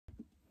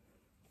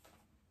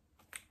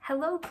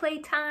Hello,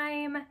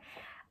 Playtime.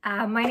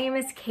 My name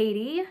is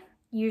Katie.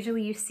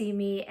 Usually you see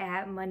me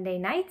at Monday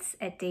nights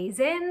at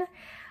Days In.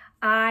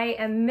 I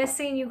am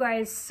missing you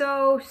guys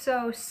so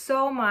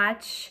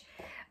much.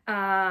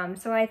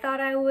 So I thought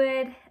I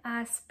would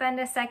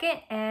spend a second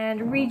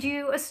and read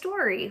you a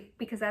story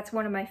because that's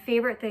one of my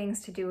favorite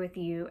things to do with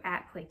you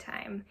at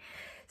Playtime.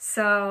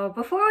 So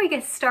before we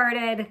get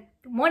started,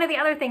 one of the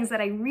other things that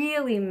I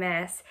really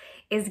miss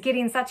is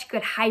getting such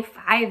good high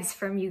fives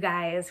from you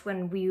guys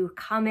when we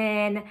come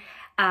in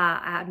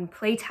on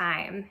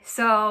Playtime.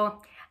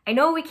 So I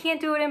know we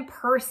can't do it in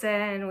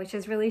person, which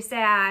is really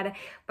sad,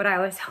 but I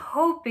was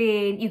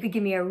hoping you could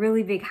give me a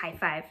really big high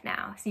five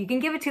now. So you can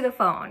give it to the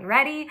phone.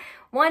 Ready?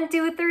 1,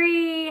 2,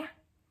 3.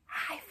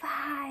 High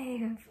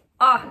five.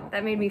 Oh,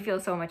 that made me feel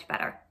so much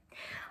better.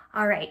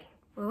 All right,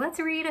 well, let's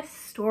read a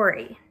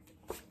story.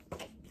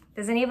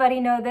 Does anybody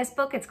know this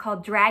book? It's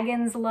called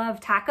Dragons Love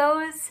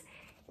Tacos.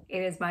 It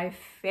is my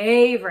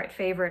favorite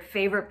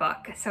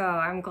book. So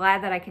I'm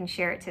glad that I can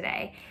share it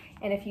today.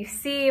 And if you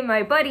see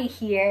my buddy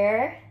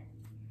here,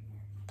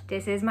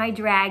 this is my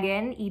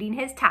dragon eating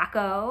his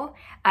taco.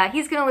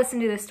 He's gonna listen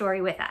to the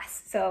story with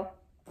us. So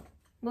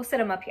we'll set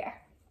him up here.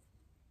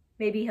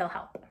 Maybe he'll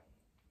help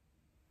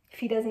if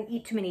he doesn't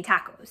eat too many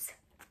tacos.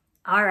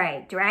 All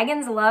right,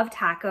 Dragons Love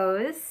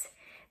Tacos.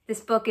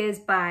 This book is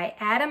by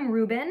Adam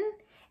Rubin,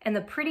 and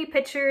the pretty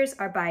pictures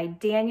are by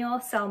Daniel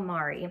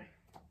Salmieri.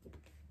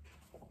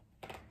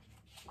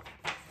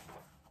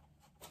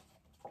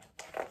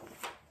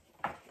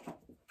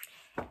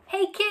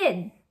 Hey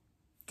kid,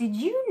 did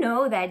you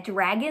know that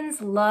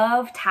dragons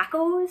love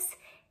tacos?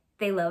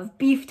 They love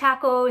beef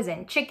tacos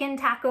and chicken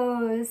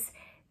tacos.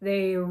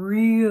 They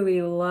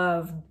really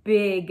love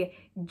big,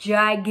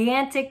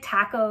 gigantic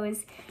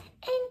tacos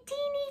and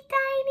teeny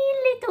tiny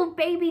little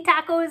baby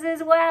tacos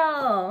as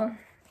well.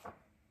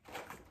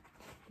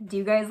 Do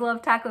you guys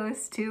love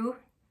tacos too?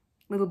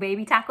 Little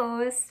baby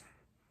tacos?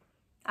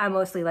 I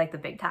mostly like the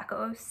big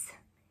tacos.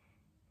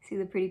 See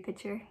the pretty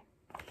picture?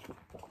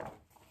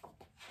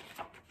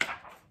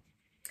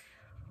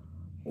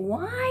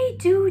 Why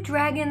do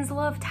dragons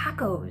love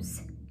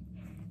tacos?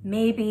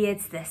 Maybe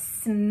it's the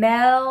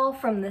smell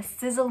from the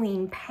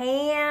sizzling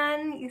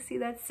pan. You see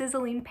that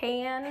sizzling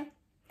pan?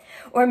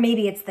 Or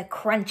maybe it's the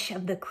crunch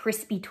of the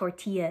crispy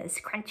tortillas.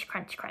 Crunch,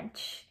 crunch,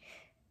 crunch.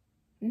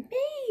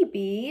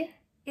 Maybe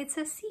it's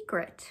a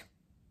secret.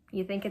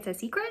 You think it's a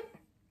secret?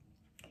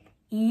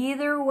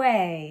 Either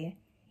way,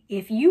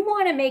 if you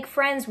want to make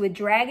friends with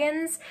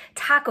dragons,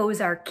 tacos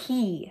are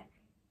key.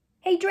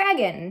 Hey,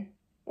 dragon,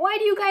 why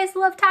do you guys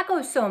love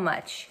tacos so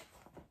much?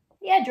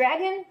 Yeah,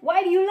 dragon,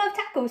 why do you love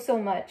tacos so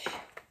much?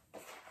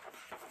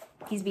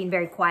 He's being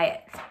very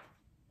quiet.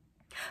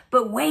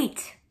 But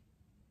wait,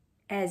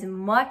 as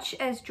much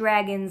as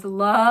dragons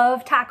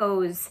love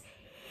tacos,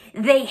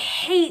 they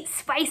hate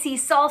spicy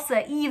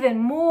salsa even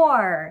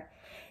more.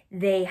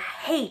 They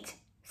hate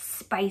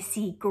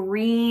spicy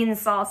green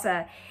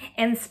salsa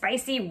and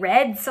spicy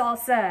red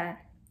salsa.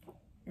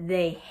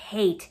 They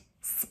hate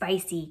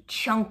spicy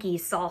chunky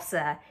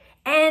salsa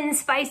and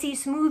spicy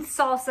smooth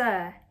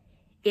salsa.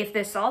 If the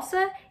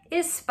salsa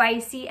is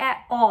spicy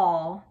at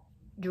all,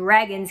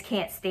 dragons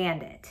can't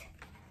stand it.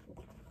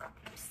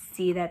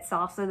 See that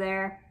salsa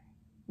there?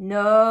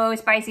 No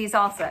spicy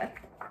salsa.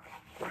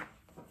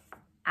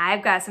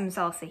 I've got some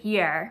salsa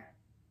here.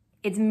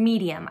 It's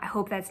medium. I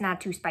hope that's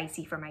not too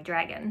spicy for my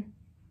dragon.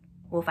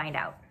 We'll find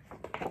out.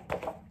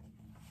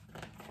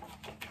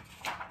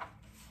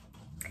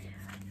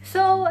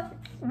 So,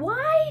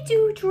 why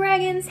do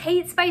dragons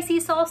hate spicy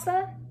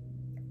salsa?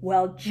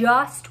 Well,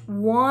 just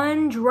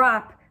one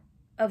drop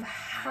of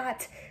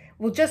hot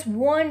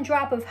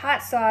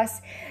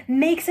sauce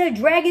makes a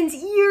dragon's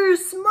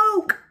ears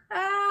smoke.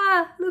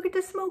 Ah, look at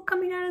the smoke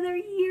coming out of their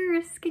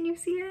ears. Can you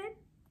see it?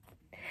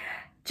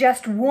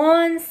 Just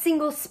one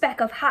single speck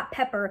of hot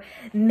pepper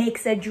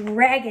makes a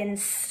dragon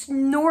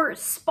snort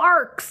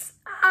sparks.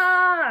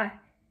 Ah!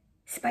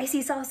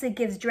 Spicy salsa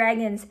gives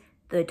dragons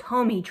the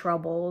tummy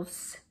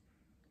troubles.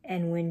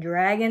 And when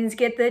dragons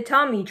get the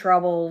tummy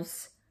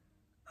troubles,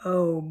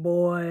 oh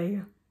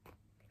boy.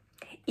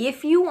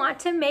 If you want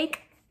to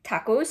make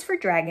tacos for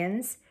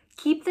dragons,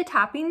 keep the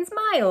toppings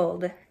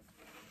mild.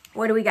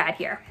 What do we got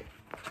here?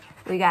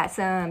 We got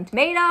some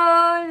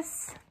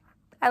tomatoes.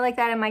 I like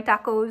that in my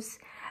tacos.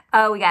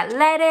 We got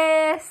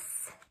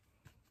lettuce,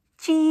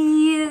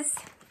 cheese.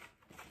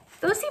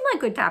 Those seem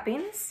like good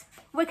toppings.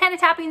 What kind of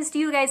toppings do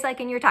you guys like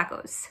in your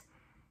tacos?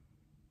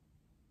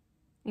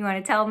 You want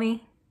to tell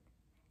me?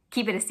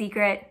 Keep it a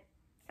secret?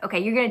 Okay,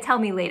 you're going to tell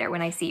me later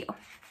when I see you.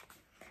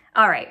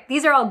 All right,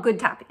 these are all good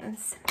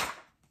toppings.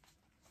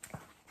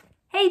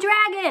 Hey,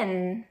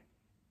 dragon,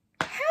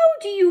 how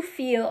do you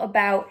feel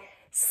about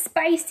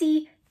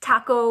spicy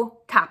taco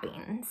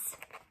toppings?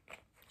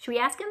 Should we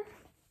ask him?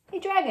 Hey,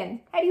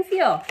 dragon, how do you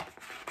feel?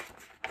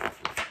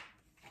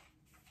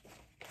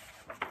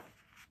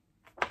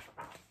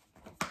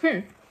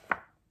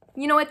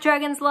 You know what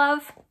dragons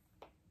love?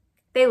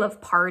 They love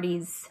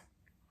parties.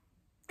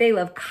 They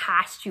love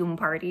costume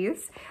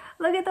parties.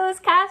 Look at those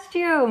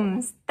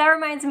costumes. That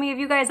reminds me of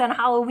you guys on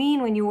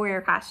Halloween when you wore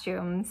your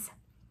costumes.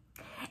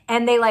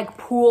 And they like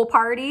pool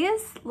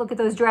parties. Look at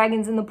those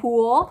dragons in the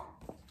pool.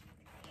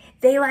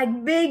 They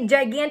like big,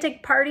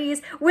 gigantic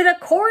parties with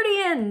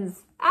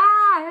accordions.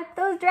 Ah,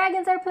 those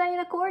dragons are playing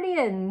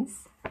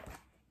accordions.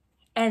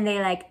 And they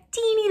like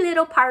teeny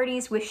little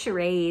parties with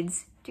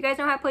charades. Do you guys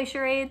know how to play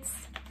charades?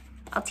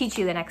 I'll teach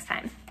you the next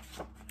time.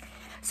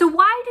 So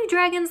why do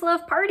dragons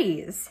love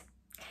parties?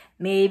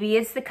 Maybe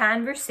it's the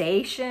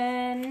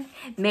conversation.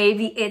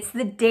 Maybe it's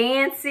the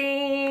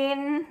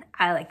dancing.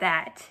 I like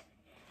that.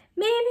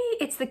 Maybe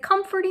it's the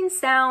comforting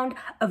sound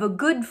of a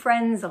good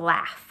friend's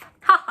laugh.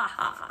 Ha ha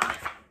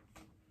ha.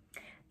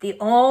 The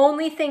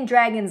only thing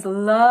dragons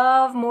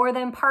love more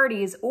than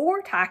parties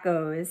or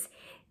tacos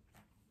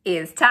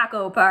is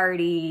taco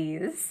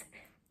parties.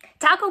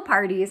 Taco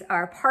parties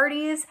are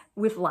parties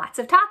with lots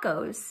of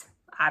tacos,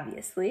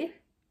 obviously.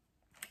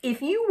 If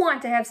you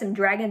want to have some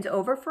dragons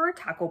over for a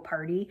taco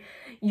party,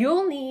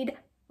 you'll need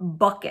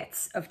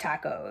buckets of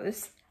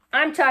tacos.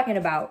 I'm talking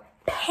about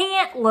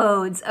pant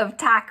loads of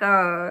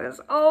tacos.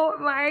 Oh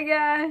my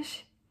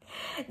gosh.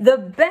 The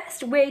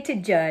best way to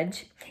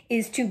judge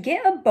is to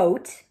get a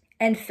boat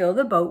and fill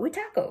the boat with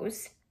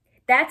tacos.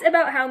 That's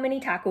about how many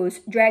tacos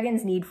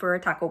dragons need for a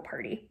taco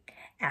party.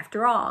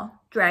 After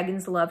all,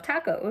 dragons love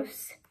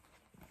tacos.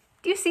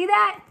 Do you see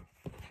that?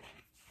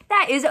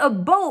 That is a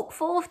boat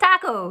full of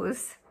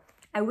tacos.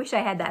 I wish I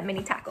had that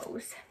many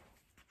tacos.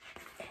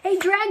 Hey,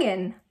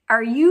 dragon,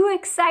 are you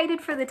excited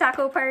for the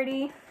taco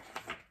party?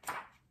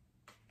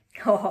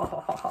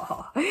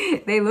 Oh,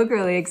 they look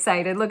really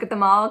excited. Look at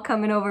them all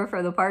coming over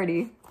for the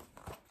party.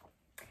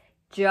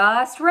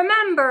 Just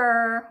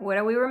remember, what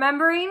are we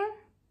remembering?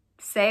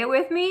 Say it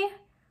with me.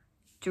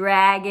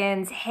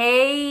 Dragons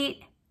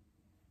hate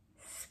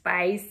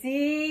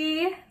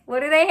spicy.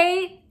 What do they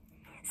hate?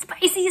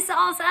 Spicy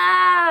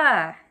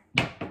salsa.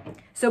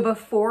 So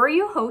before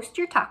you host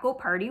your taco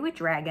party with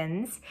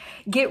dragons,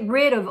 get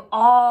rid of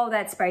all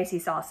that spicy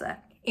salsa.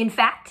 In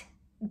fact,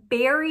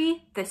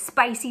 bury the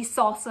spicy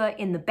salsa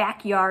in the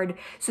backyard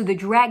so the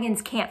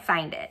dragons can't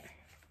find it.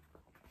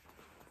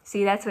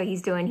 See, that's what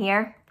he's doing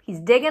here. He's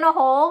digging a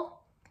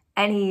hole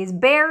and he's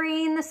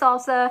burying the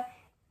salsa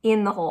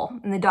in the hole,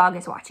 and the dog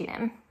is watching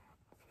him.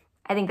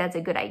 I think that's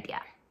a good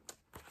idea.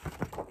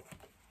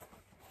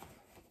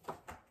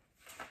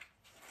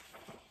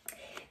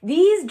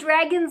 These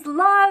dragons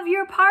love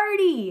your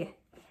party.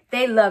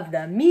 They love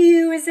the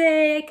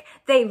music,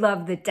 they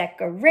love the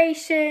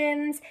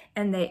decorations,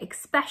 and they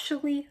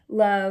especially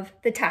love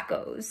the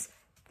tacos.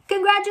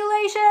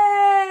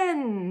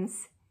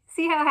 Congratulations!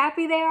 See how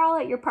happy they are all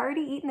at your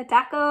party eating the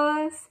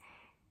tacos?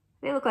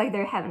 They look like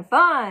they're having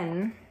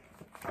fun.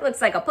 It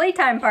looks like a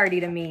playtime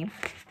party to me.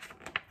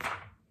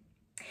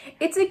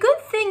 It's a good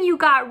thing you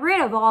got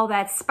rid of all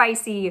that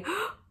spicy...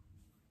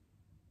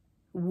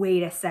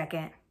 Wait a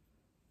second.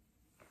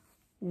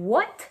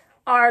 What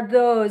are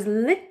those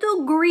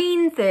little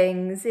green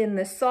things in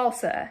the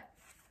salsa?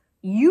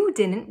 You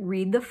didn't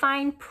read the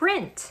fine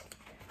print.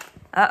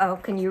 Uh-oh,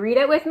 can you read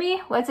it with me?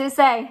 What's it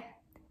say?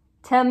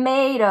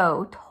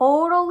 Tomato,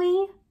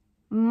 totally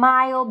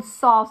mild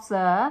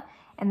salsa.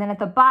 And then at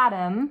the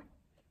bottom,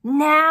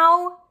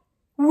 now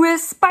with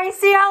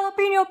spicy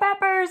jalapeno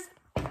peppers.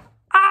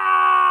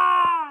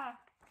 Ah!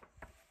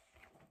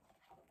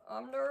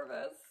 I'm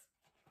nervous.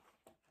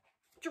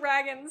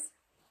 Dragons.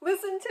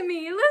 Listen to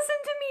me,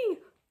 listen to me.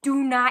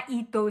 Do not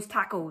eat those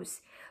tacos.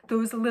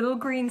 Those little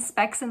green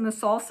specks in the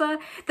salsa,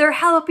 they're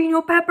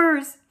jalapeno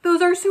peppers. Those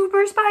are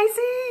super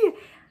spicy.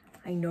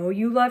 I know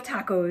you love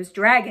tacos,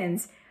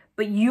 dragons,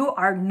 but you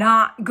are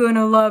not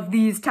gonna love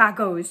these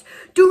tacos.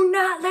 Do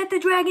not let the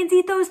dragons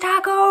eat those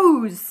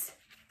tacos.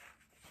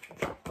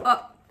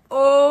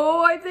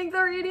 Oh, I think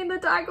they're eating the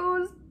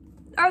tacos.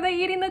 Are they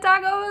eating the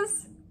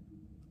tacos?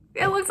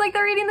 It looks like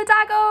they're eating the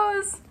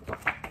tacos.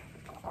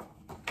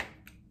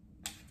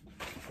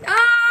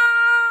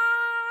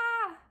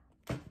 Ah!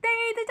 They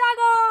ate the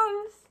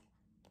tacos!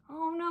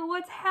 Oh no,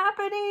 what's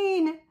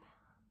happening?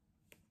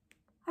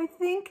 I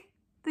think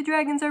the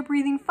dragons are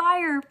breathing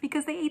fire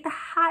because they ate the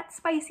hot,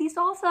 spicy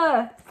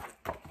salsa.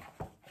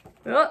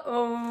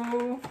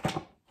 Uh-oh.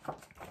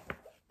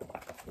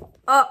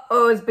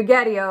 Uh-oh,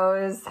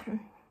 SpaghettiOs.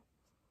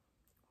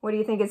 What do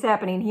you think is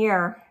happening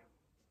here?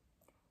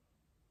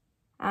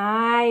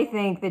 I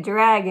think the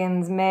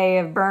dragons may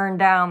have burned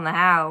down the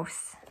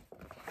house.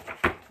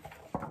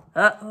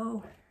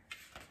 Uh-oh.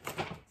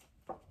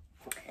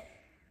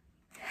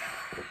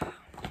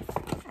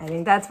 I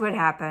think that's what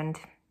happened.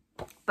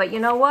 But you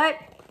know what?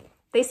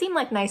 They seem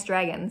like nice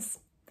dragons.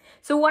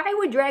 So why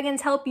would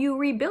dragons help you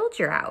rebuild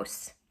your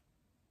house?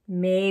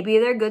 Maybe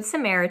they're good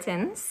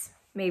Samaritans.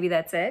 Maybe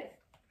that's it.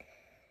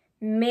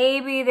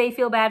 Maybe they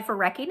feel bad for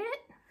wrecking it.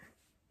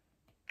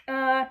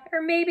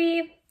 Or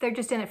maybe they're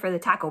just in it for the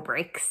taco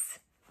breaks.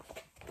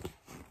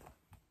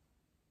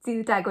 See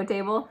the taco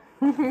table?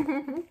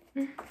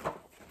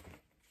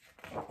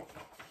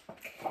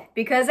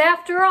 Because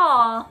after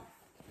all,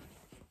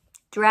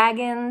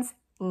 dragons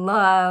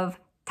love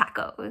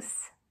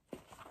tacos.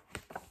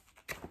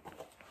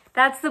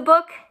 that's the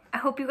book. I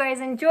hope you guys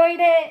enjoyed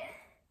it.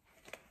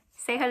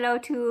 Say hello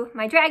to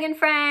my dragon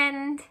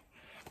friend.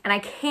 And I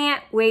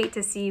can't wait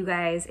to see you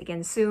guys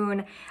again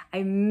soon.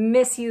 I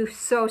miss you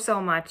so,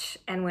 so much.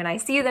 And when I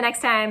see you the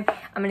next time,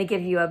 I'm gonna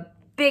give you a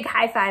big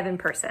high five in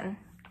person.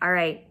 All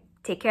right,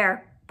 take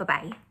care,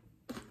 bye-bye.